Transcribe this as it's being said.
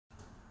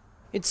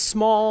It's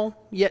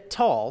small, yet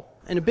tall,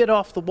 and a bit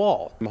off the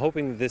wall. I'm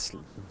hoping this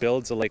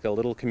builds a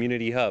little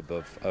community hub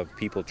of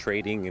people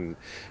trading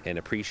and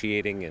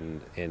appreciating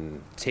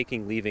and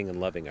taking, leaving, and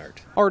loving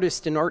art.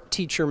 Artist and art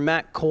teacher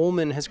Matt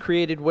Coleman has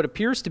created what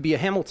appears to be a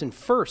Hamilton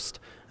first,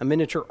 a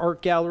miniature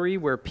art gallery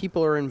where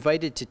people are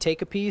invited to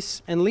take a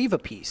piece and leave a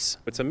piece.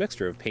 It's a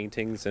mixture of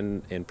paintings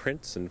and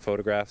prints and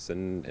photographs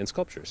and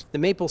sculptures. The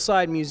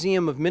Mapleside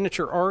Museum of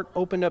Miniature Art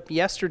opened up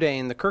yesterday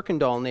in the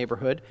Kirkendall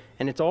neighborhood,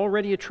 and it's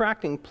already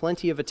attracting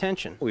plenty of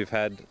attention. We've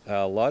had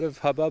a lot of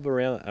hubbub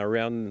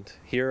around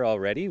here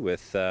already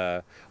with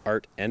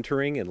art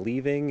entering and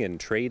leaving and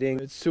trading.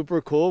 It's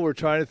super cool. We're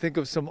trying to think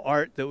of some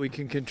art that we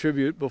can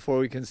contribute before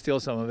we can steal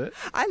some of it.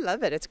 I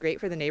love it. It's great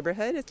for the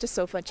neighborhood. It's just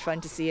so much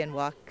fun to see and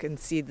walk and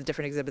see the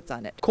different exhibits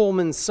on it.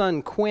 Coleman's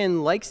son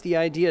Quinn likes the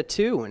idea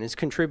too and has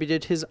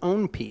contributed his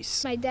own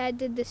piece. My dad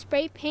did the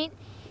spray paint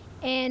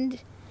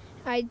and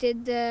I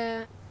did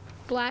the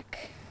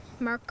black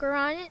marker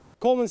on it.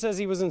 Coleman says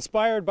he was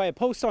inspired by a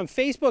post on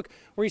Facebook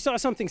where he saw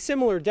something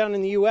similar down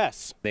in the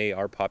U.S. They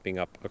are popping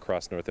up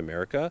across North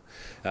America.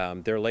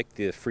 They're like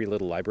the free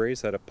little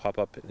libraries that pop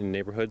up in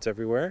neighborhoods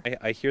everywhere.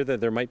 I hear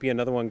that there might be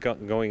another one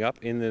going up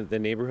in the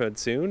neighborhood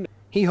soon.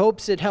 He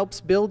hopes it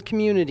helps build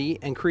community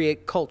and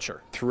create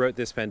culture. Throughout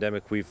this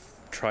pandemic, we've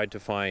tried to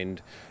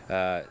find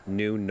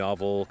new,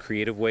 novel,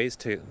 creative ways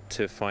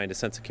to find a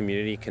sense of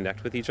community,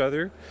 connect with each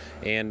other.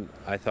 And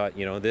I thought,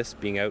 this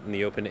being out in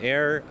the open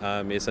air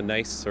is a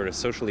nice sort of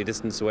socially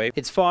distanced way.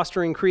 It's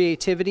fostering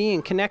creativity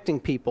and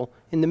connecting people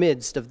in the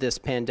midst of this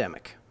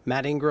pandemic.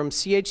 Matt Ingram,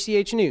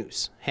 CHCH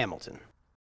News, Hamilton.